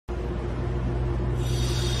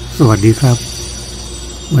สวัสดีครับ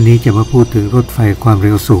วันนี้จะมาพูดถึงรถไฟความเ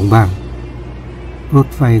ร็วสูงบ้างรถ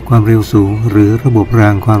ไฟความเร็วสูงหรือระบบรา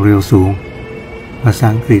งความเร็วสูงภาษา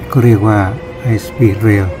อังกฤษก็เรียกว่า High Speed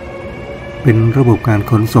Rail เป็นระบบการ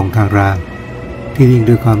ขนส่งทางรางที่วิ่ง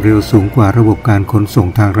ด้วยความเร็วสูงกว่าระบบการขนส่ง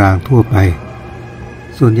ทางรางทั่วไป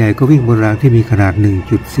ส่วนใหญ่ก็วิ่งบนรางที่มีขนาด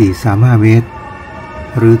 1.435 เมตร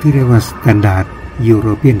หรือที่เรียกว่า สแตนดารด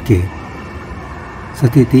European Gauge ส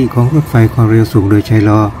ถิติของรถไฟความเร็วสูงโดยใช้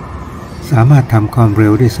ล้อสามารถทำความเร็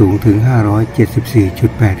วได้สูงถึง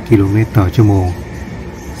 574.8 กิโลเมตรต่อชั่วโมง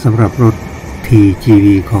สำหรับรถ TGV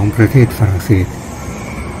ของประเทศฝรั่งเศส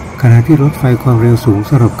ขณะที่รถไฟความเร็วสูง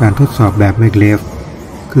สำหรับการทดสอบแบบแมกเลฟ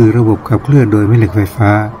คือระบบขับเคลื่อนโดยแม่เหล็กไฟฟ้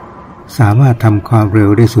าสามารถทำความเร็ว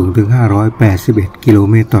ได้สูงถึง 581 กิโล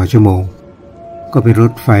เมตรต่อชั่วโมงก็เป็นร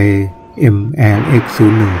ถไฟ MLX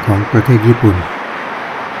 01 ของประเทศญี่ปุ่น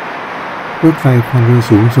รถไฟความเร็ว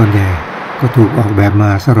สูงส่วนใหญ่ก็ถูกออกแบบม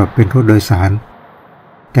าสำหรับเป็นรถโดยสาร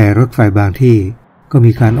แต่รถไฟบางที่ก็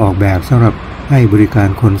มีการออกแบบสำหรับให้บริการ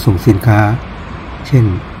ขนส่งสินค้าเช่น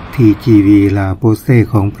TGV La Poste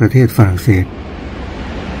ของประเทศฝรั่งเศส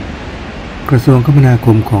กระทรวงคมนาค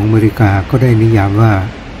มของอเมริกาก็ได้นิยามว่า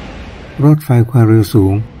รถไฟความเร็วสู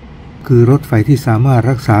งคือรถไฟที่สามารถ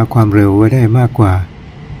รักษาความเร็วไว้ได้มากกว่า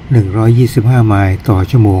125 ไมล์ต่อ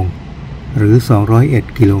ชั่วโมงหรือ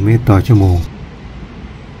201 กิโลเมตรต่อชั่วโมง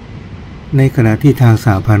ในขณะที่ทางส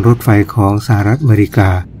หพันธ์รถไฟของสหรัฐอเมริกา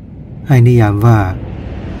ให้นิยามว่า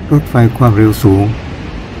รถไฟความเร็วสูง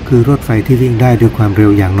คือรถไฟที่วิ่งได้ด้วยความเร็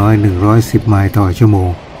วอย่างน้อย110 ไมล์ต่อชั่วโมง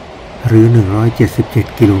หรือ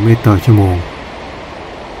177 กิโลเมตรต่อชั่วโมง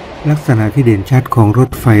ลักษณะที่เด่นชัดของรถ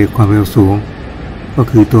ไฟความเร็วสูงก็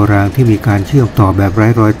คือตัวรางที่มีการเชื่อมต่อแบบไร้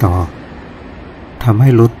รอยต่อทำให้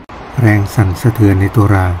ลดแรงสั่นสะเทือนในตัว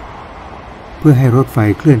รางเพื่อให้รถไฟ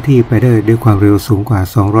เคลื่อนที่ไปได้ด้วยความเร็วสูงกว่า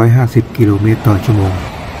250 กิโลเมตรต่อชั่วโมง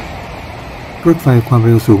รถไฟความเ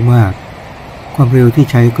ร็วสูงมากความเร็วที่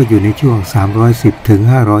ใช้ก็อยู่ในช่วง310ถึง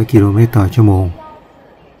500 กิโลเมตรต่อชั่วโมง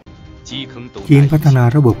จีนพัฒนา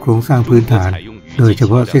ระบบโครงสร้างพื้นฐานโดยเฉ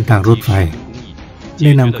พาะเส้นทางรถไฟไ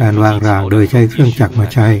ด้นำการวางรางโดยใช้เครื่องจักรมา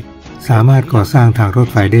ใช้สามารถก่อสร้างทางรถ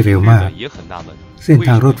ไฟได้เร็วมากเส้นท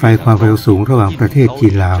างรถไฟความเร็วสูงระหว่างประเทศจี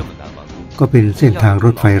นลาวก็เป็นเส้นทางร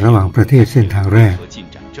ถไฟระหว่างประเทศเส้นทางแรก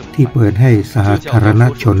ที่เปิดให้สาธารณ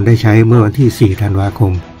ชนได้ใช้เมื่อวันที่ 4 ธันวาค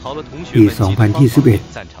ม ปี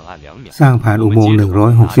 2021 สร้างผ่านอุโมงค์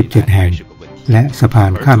 167 แห่งและสะพา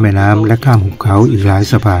นข้ามแม่น้ำและข้ามหุบเขาอีกหลาย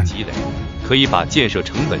สะพาน可以把建设成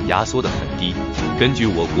本压缩得很低。根据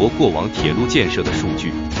我国过往铁路建设的数据，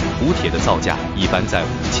湖铁的造价一般在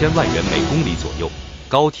5000万元每公里左右，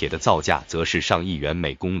高铁的造价则是上亿元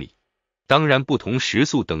每公里。当然，不同时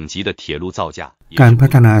速等级的铁路造价。การพั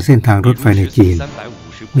ฒนาเส้นทางรถไฟในจีน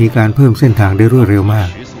มีการเพิ่มเส้นทางได้รวดเร็วมาก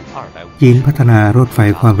จีนพัฒนารถไฟ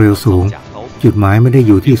ความเร็วสูงจุดหมายไม่ได้อ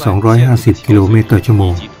ยู่ที่250 กิโลเมตรต่อชั่วโม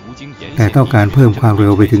งแต่ต้องการเพิ่มความเร็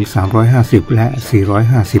วไปถึง350และ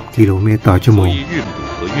450 กิโลเมตรต่อชั่วโมง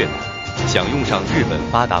想用上日本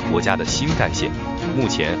发达国家的新干线目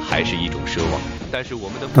前还是一种奢望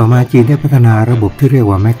ต่อมาจีนได้พัฒนาระบบที่เรียก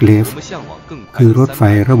ว่าแมกเลฟคือรถไฟ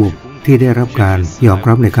ระบบที่ได้รับการยอม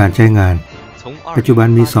รับในการใช้งานปัจจุบัน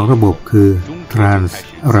มี2ระบบคือ Trans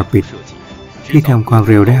Rapid ที่ทำความ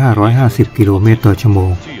เร็วได้550 กิโลเมตรต่อชั่วโม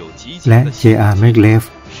งและ JR Maglev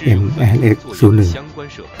MLX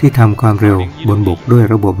 01 ที่ทำความเร็วบนบกด้วย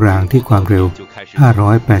ระบบรางที่ความเร็ว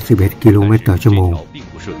581 กิโลเมตรต่อชั่วโมง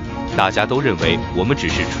大家都认为我们只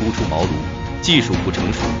是初出茅庐技术不成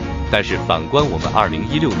熟但是反观我们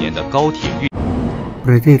2016年的高铁运ป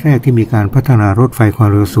ระเทศแรกที่มีการพัฒนารถไฟความ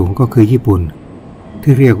เร็วสูงก็คือญี่ปุ่น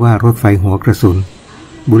ที่เรียกว่ารถไฟหัวกระสุน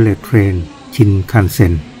Bullet Train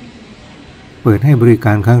Shinkansen เปิดให้บริก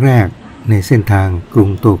ารครั้งแรกในเส้นทางกรุง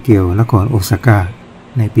โตเกียวนครโอซาก้า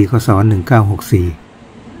ในปีค.ศ.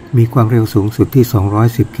 1964มีความเร็วสูงสุดที่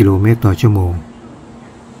210 กิโลเมตรต่อชั่วโมง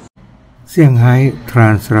เซี่ยงไฮ้ทรา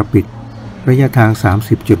นส์ราปิดระยะทาง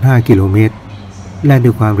 30.5 กิโลเมตรและด้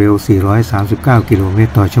วยความเร็ว439 กิโลเมต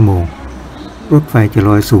รต่อชั่วโมงรถไฟจะล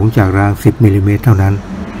อยสูงจากราง10 มิลลิเมตรเท่านั้น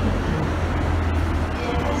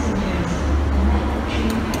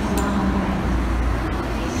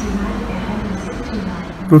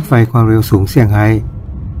รถไฟความเร็วสูงเซี่ยงไฮ้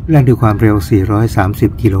แล่นด้วยความเร็ว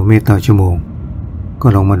430 กิโลเมตรต่อชั่วโมงก็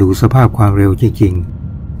ลองมาดูสภาพความเร็วจริง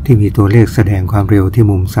ๆที่มีตัวเลขแสดงความเร็วที่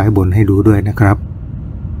มุมซ้ายบนให้ดูด้วยนะครับ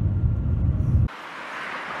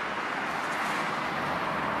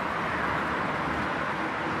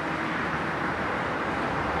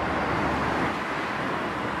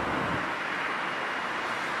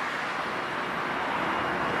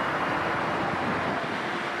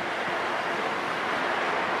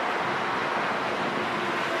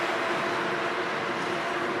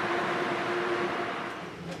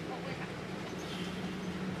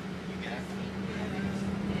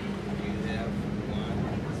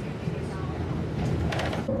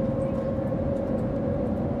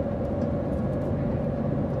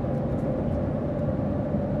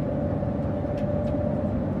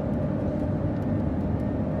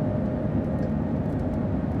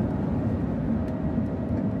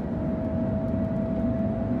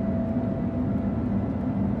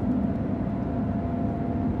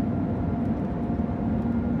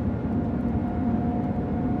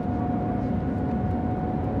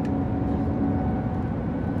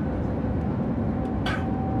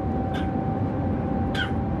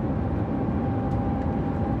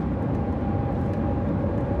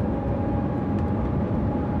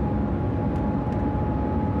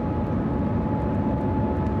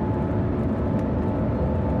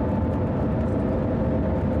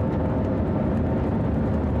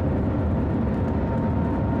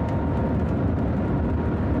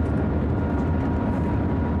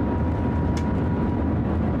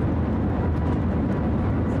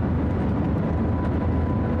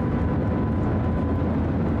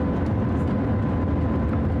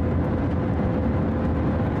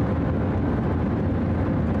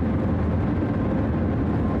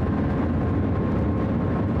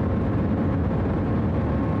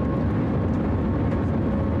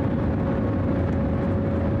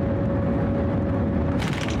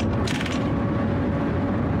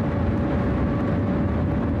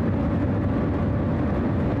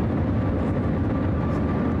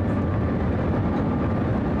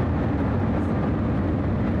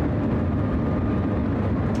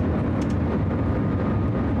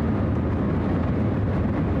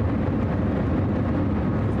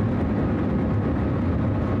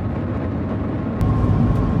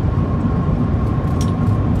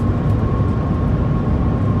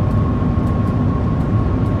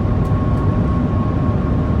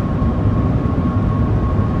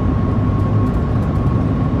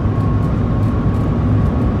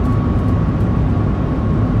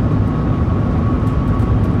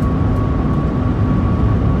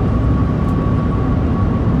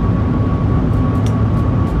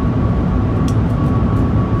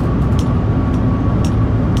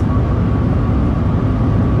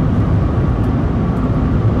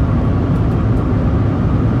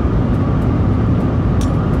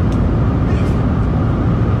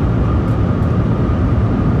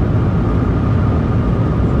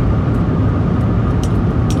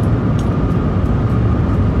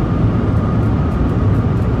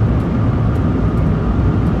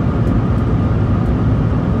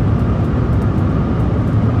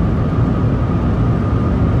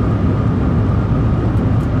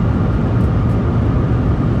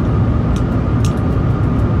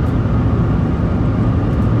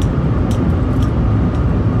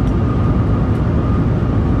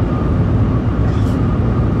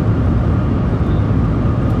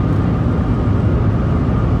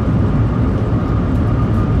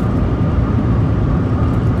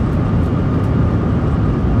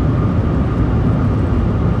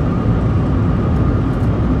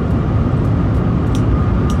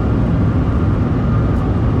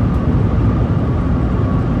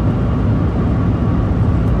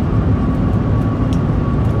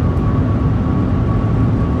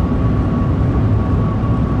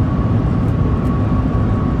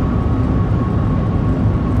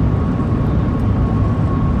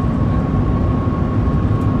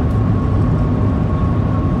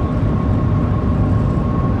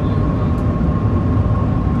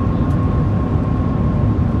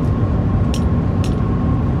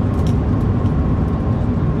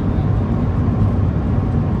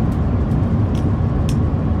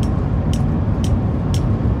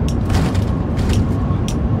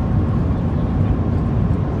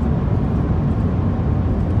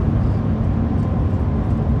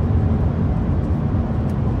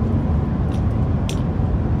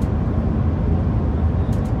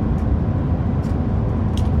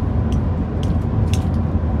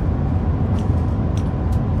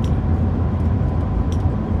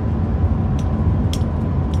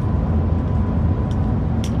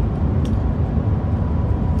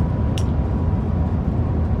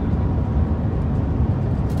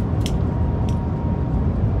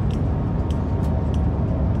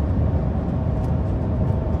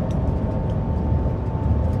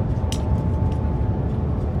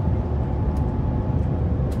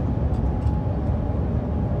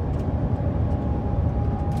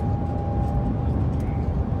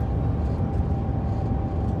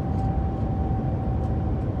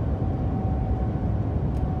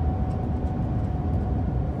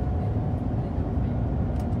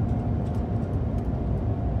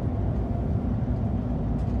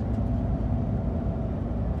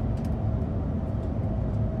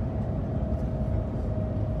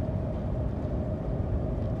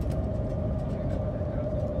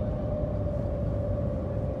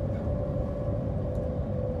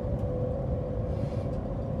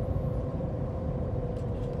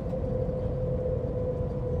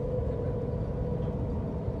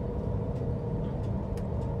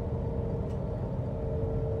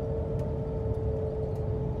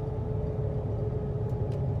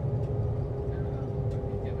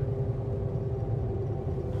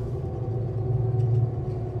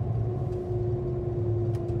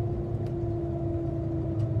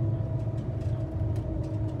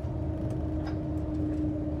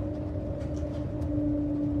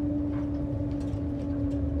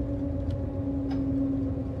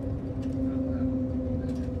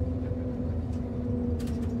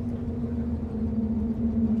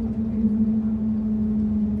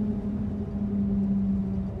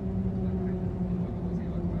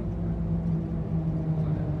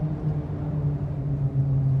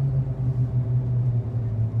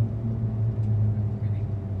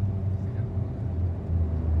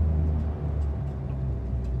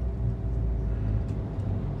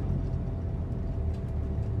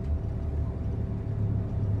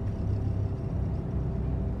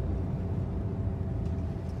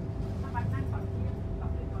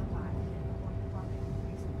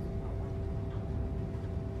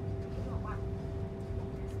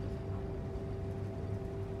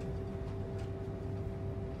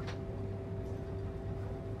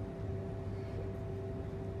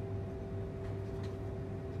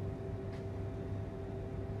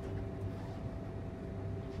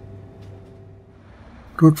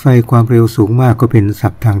รถไฟความเร็วสูงมากก็เป็นศั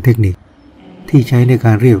พท์ทางเทคนิคที่ใช้ในก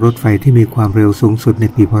ารเรียกรถไฟที่มีความเร็วสูงสุดใน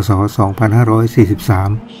ปีพ.ศ.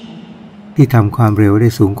 2543ที่ทำความเร็วได้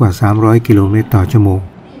สูงกว่า300กิโลเมตรต่อชั่วโมง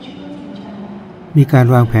มีการ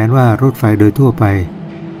วางแผนว่ารถไฟโดยทั่วไป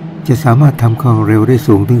จะสามารถทำความเร็วได้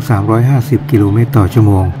สูงถึง350กิโลเมตรต่อชั่ว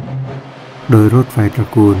โมงโดยรถไฟตระ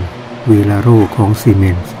กูลวีลาโรของซีเม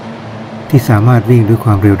นส์ที่สามารถวิ่งด้วยคว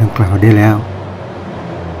ามเร็วดังกล่าวได้แล้ว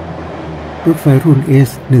รถไฟรุ่น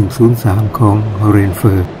S103 ของเรนเ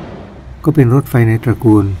ฟิร์ดก็เป็นรถไฟในตระ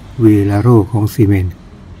กูลวีลาโรของซีเมนส์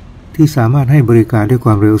ที่สามารถให้บริการด้วยค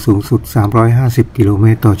วามเร็วสูงสุด350กิโลเม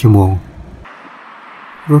ตรต่อชั่วโมง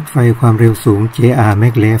รถไฟความเร็วสูง JR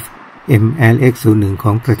Maglev MLX01 ข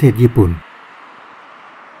องประเทศญี่ปุ่น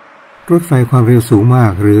รถไฟความเร็วสูงมา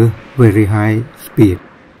กหรือ Very High Speed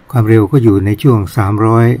ความเร็วก็อยู่ในช่วง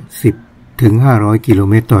310ถึง500กิโล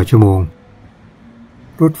เมตรต่อชั่วโมง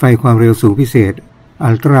รถไฟความเร็วสูงพิเศษ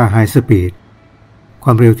Ultra High Speed คว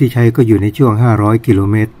ามเร็วที่ใช้ก็อยู่ในช่วง500กิโล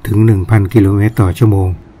เมตรถึง 1,000 กิโลเมตรต่อชั่วโมง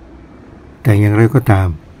แต่อย่างไรก็ตาม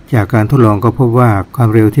จากการทดลองก็พบว่าความ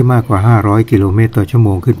เร็วที่มากกว่า500กิโลเมตรต่อชั่วโม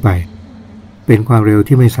งขึ้นไปเป็นความเร็ว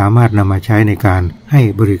ที่ไม่สามารถนำมาใช้ในการให้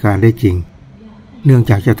บริการได้จริงเนื่อง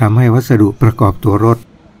จากจะทำให้วัสดุประกอบตัวรถ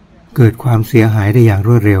เกิดความเสียหายได้อย่างร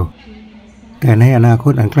วดเร็วแต่ในอนาค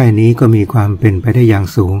ตอันใกล้นี้ก็มีความเป็นไปได้อย่าง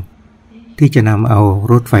สูงที่จะนำเอา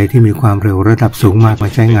รถไฟที่มีความเร็วระดับสูงมากมา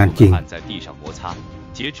ใช้งานจริง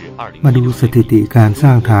มาดูสถิติการสร้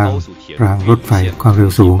างทางรางรถไฟความเร็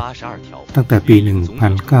วสูงตั้งแต่ปี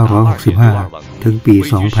 1965 ถึงปี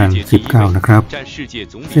 2019 นะครับ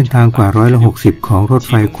เส้นทางกว่า160%ของรถ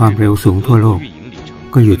ไฟความเร็วสูงทั่วโลก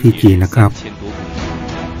ก็อยู่ที่จีนนะครับ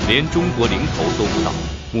连中国零头都不到。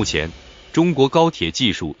目前，中国高铁技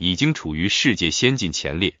术已经处于世界先进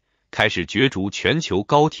前列，开始角逐全球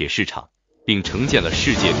高铁市场，并承建了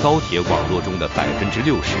世界高铁网络中的60%，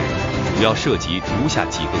主要涉及如下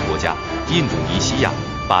几个国家：印度尼西亚、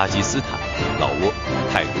巴基斯坦、老挝、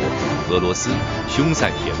泰国、俄罗斯、匈塞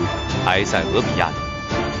铁路、埃塞俄比亚等。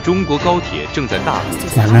中国高铁正在大幅。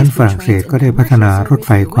จากนั้นฝรั่งเศสก็ได้พัฒนารถไ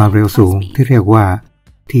ฟความเร็วสูงที่เรียกว่า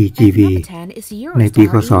TGV ในปี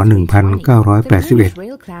คศ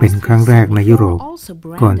 1981 เป็นครั้งแรกในยุโรป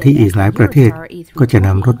ก่อนที่อีกหลายประเทศก็จะน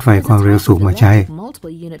ำรถไฟความเร็วสูงมาใช้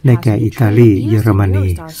ได้แก่อิตาลีเยอรมนี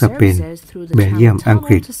สเปนเบลเยียมอังก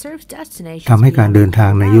ฤษทำให้การเดินทา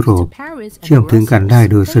งในยุโรปเชื่อมถึงกันได้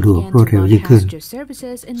โดยสะดวกรวดเร็วยิ่งขึ้น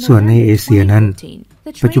ส่วนในเอเชียนั้น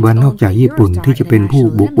ปัจจุบันนอกจากญี่ปุ่นที่จะเป็นผู้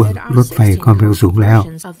บุกเบิกรถไฟความเร็วสูงแล้ว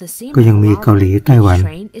ก็ยังมีเกาหลีไต้หวัน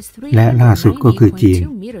และล่าสุดก็คือจีน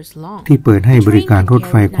ที่เปิดให้บริการรถ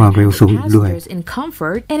ไฟความเร็วสูงอีกด้วย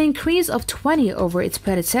an increase of 20 over its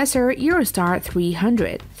predecessor Eurostar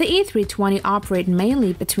 300. The E320 operates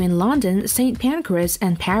mainly between London, St. Pancras,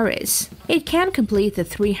 and Paris. It can complete the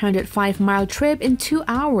 305-mile trip in 2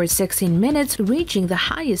 hours 16 minutes, reaching the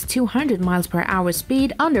highest 200 miles per hour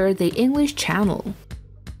speed under the English Channel.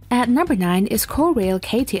 At number 9 is Korail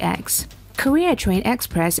KTX. Korea Train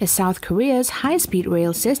Express is South Korea's high-speed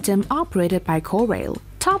rail system operated by Korail.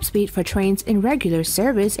 Top speed for trains in regular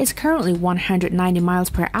service is currently 190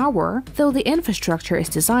 miles per hour, though the infrastructure is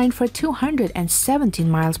designed for 217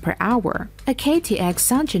 miles per hour. A KTX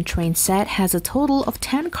Sancheon train set has a total of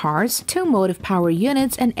 10 cars, 2 motive power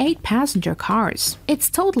units, and 8 passenger cars. Its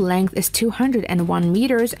total length is 201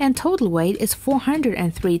 meters and total weight is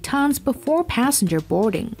 403 tons before passenger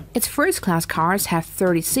boarding. Its first-class cars have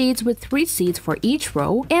 30 seats with 3 seats for each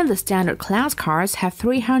row, and the standard class cars have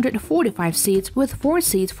 345 seats with 4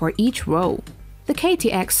 seats for each row. The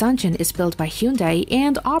KTX Sancheon is built by Hyundai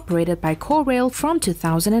and operated by Korail from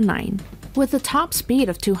 2009. With a top speed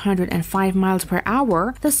of 205 miles per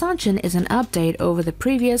hour, the Sancheon is an update over the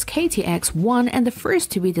previous KTX-1 and the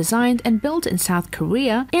first to be designed and built in South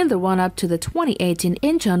Korea in the run-up to the 2018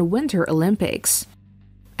 Incheon Winter Olympics.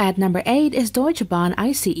 At number 8 is Deutsche Bahn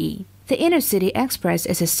ICE. The Intercity Express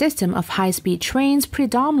is a system of high-speed trains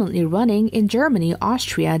predominantly running in Germany,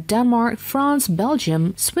 Austria, Denmark, France,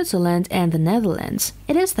 Belgium, Switzerland, and the Netherlands.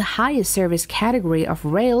 It is the highest service category of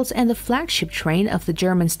rails and the flagship train of the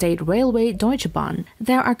German state railway Deutsche Bahn.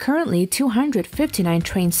 There are currently 259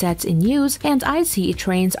 train sets in use, and ICE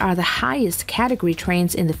trains are the highest category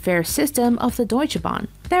trains in the fare system of the Deutsche Bahn.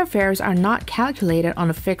 Their fares are not calculated on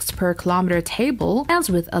a fixed per kilometer table as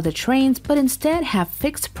with other trains, but instead have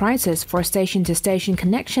fixed prices for station-to-station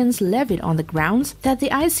connections levied on the grounds that the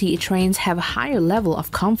ICE trains have a higher level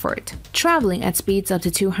of comfort. Traveling at speeds up to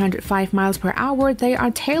 205 miles per hour, they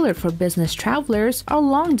are tailored for business travelers or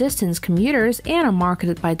long-distance commuters and are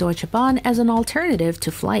marketed by Deutsche Bahn as an alternative to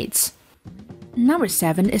flights. Number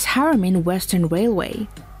 7 is Haramin Western Railway.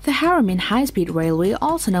 The Haramin High-Speed Railway,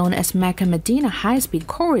 also known as Mecca-Medina High-Speed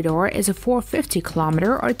Corridor, is a 450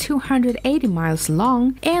 km or 280 miles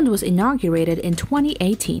long and was inaugurated in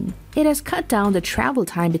 2018. It has cut down the travel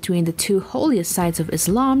time between the two holiest sites of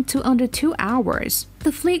Islam to under 2 hours.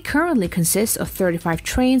 The fleet currently consists of 35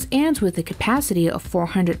 trains and with a capacity of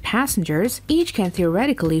 400 passengers, each can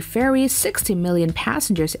theoretically ferry 60 million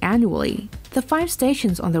passengers annually. The 5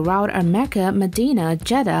 stations on the route are Mecca, Medina,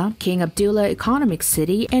 Jeddah, King Abdullah Economic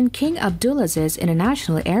City, and King Abdulaziz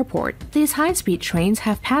International Airport. These high-speed trains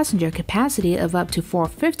have passenger capacity of up to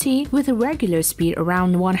 450 with a regular speed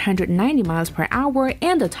around 190 miles per hour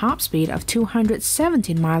and a top speed of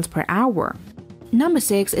 217 miles per hour. Number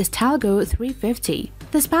 6 is Talgo 350.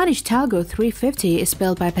 The Spanish Talgo 350 is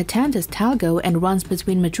built by Patentes Talgo and runs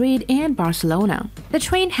between Madrid and Barcelona. The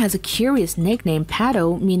train has a curious nickname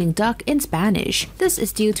pato, meaning duck in Spanish. This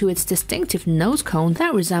is due to its distinctive nose cone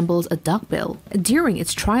that resembles a duckbill. During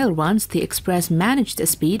its trial runs, the Express managed a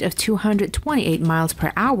speed of 228 miles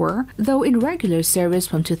per hour, though in regular service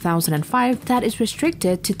from 2005 that is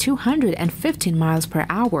restricted to 215 miles per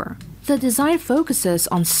hour. The design focuses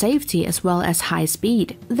on safety as well as high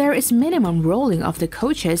speed. There is minimum rolling of the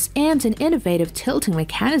coaches and an innovative tilting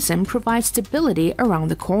mechanism provides stability around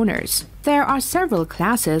the corners. There are several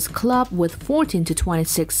classes: club with 14 to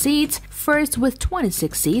 26 seats, first with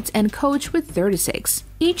 26 seats, and coach with 36.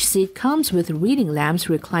 Each seat comes with reading lamps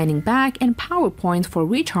reclining back and power points for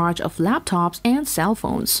recharge of laptops and cell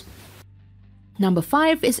phones. Number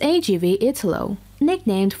 5 is AGV Italo.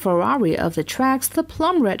 Nicknamed Ferrari of the tracks, the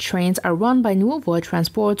plum red trains are run by Nuovo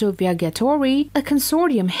Trasporto Viaggiatori, a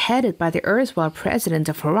consortium headed by the erstwhile president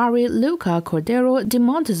of Ferrari, Luca Cordero di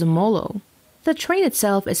Montezemolo. The train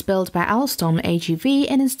itself is built by Alstom AGV,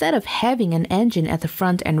 and instead of having an engine at the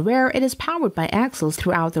front and rear, it is powered by axles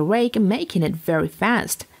throughout the rake, making it very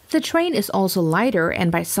fast. The train is also lighter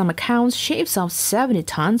and by some accounts shaves off 70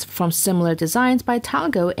 tons from similar designs by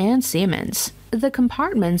Talgo and Siemens. The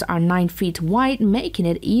compartments are 9 feet wide, making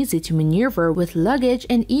it easy to maneuver with luggage,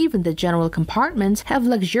 and even the general compartments have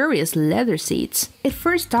luxurious leather seats. It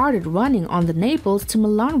first started running on the Naples to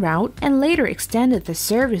Milan route and later extended the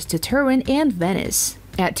service to Turin and Venice.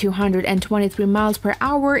 At 223 miles per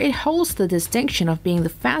hour, it holds the distinction of being the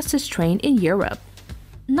fastest train in Europe.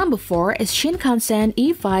 Number 4 is Shinkansen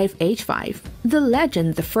E5H5, the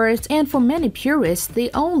legend, the first, and for many purists, the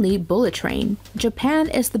only bullet train. Japan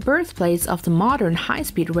is the birthplace of the modern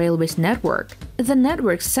high-speed railways network. The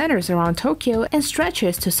network centers around Tokyo and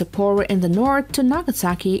stretches to Sapporo in the north to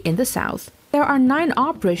Nagasaki in the south. There are 9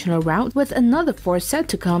 operational routes, with another 4 set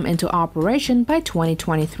to come into operation by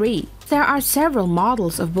 2023. There are several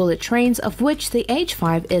models of bullet trains, of which the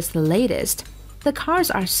H5 is the latest. The cars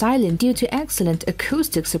are silent due to excellent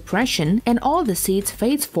acoustic suppression, and all the seats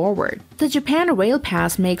face forward. The Japan Rail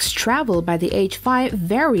Pass makes travel by the H5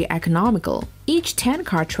 very economical. Each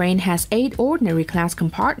 10-car train has 8 ordinary class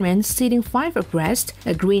compartments seating 5 abreast,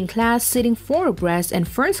 a green class seating 4 abreast, and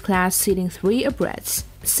first class seating 3 abreast.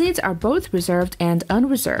 Seats are both reserved and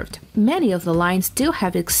unreserved. Many of the lines still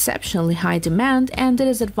have exceptionally high demand, and it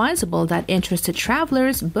is advisable that interested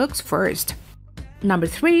travelers book first. Number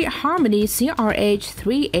 3, Harmony CRH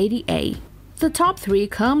 380A. The top 3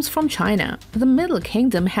 comes from China. The Middle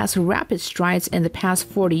Kingdom has rapid strides in the past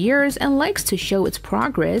 40 years and likes to show its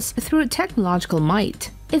progress through technological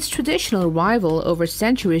might. Its traditional rival over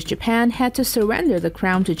centuries, Japan, had to surrender the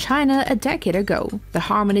crown to China a decade ago. The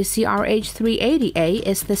Harmony CRH 380A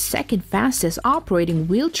is the second fastest operating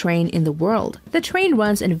wheel train in the world. The train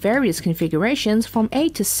runs in various configurations from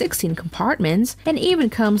 8 to 16 compartments and even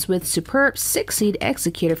comes with superb 6-seat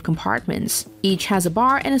executive compartments. Each has a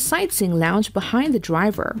bar and a sightseeing lounge behind the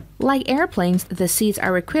driver. Like airplanes, the seats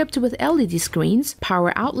are equipped with LED screens,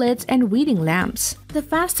 power outlets, and reading lamps. The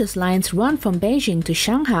fastest lines run from Beijing to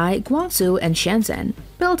Shanghai, Guangzhou, and Shenzhen.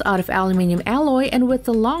 Built out of aluminum alloy and with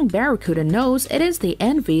the long barracuda nose, it is the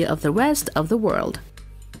envy of the rest of the world.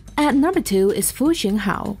 At number 2 is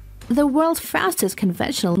Fuxinghao. The world's fastest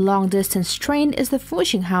conventional long-distance train is the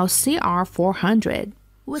Fuxinghao CR400.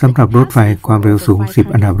 สำหรับรถไฟความเร็วสูง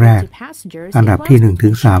 10 อันดับแรก อันดับที่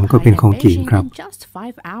 1-3 ก็เป็นของจีนครับ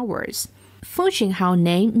Fuxinghao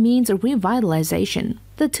name means revitalization.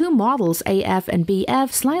 The 2 models AF and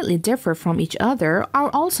BF slightly differ from each other, are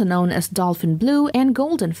also known as Dolphin Blue and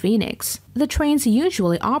Golden Phoenix. The trains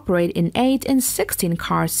usually operate in 8 and 16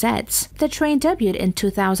 car sets. The train debuted in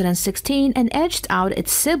 2016 and edged out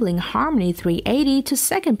its sibling Harmony 380 to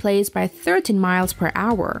second place by 13 miles per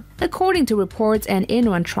hour. According to reports and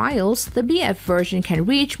in-run trials, the BF version can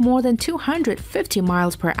reach more than 250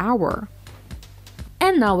 miles per hour.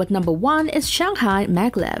 And now at number 1 is Shanghai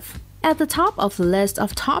Maglev. At the top of the list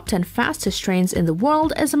of top 10 fastest trains in the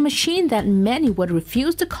world is a machine that many would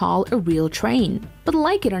refuse to call a real train. But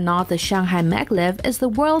like it or not, the Shanghai Maglev is the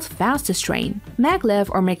world's fastest train. Maglev,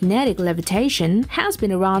 or magnetic levitation, has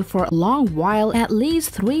been around for a long while, at least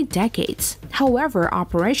 3 decades. However,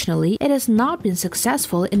 operationally, it has not been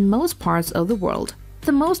successful in most parts of the world.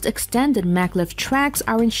 The most extended maglev tracks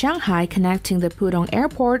are in Shanghai, connecting the Pudong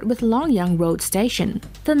Airport with Longyang Road Station.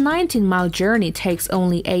 The 19-mile journey takes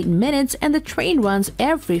only 8 minutes and the train runs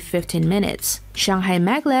every 15 minutes. Shanghai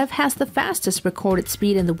Maglev has the fastest recorded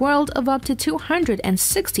speed in the world of up to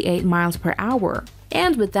 268 miles per hour.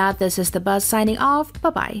 And with that, this is the bus signing off.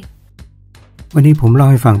 Bye-bye. วันนี้ผมเล่า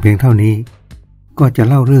ให้ฟังเพียงเท่านี้ก็จะ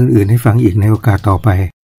เล่าเรื่องอื่นให้ฟังอีกในโอกาสต่อไป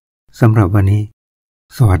สำหรับวันนี้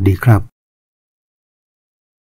สวัสดีครับ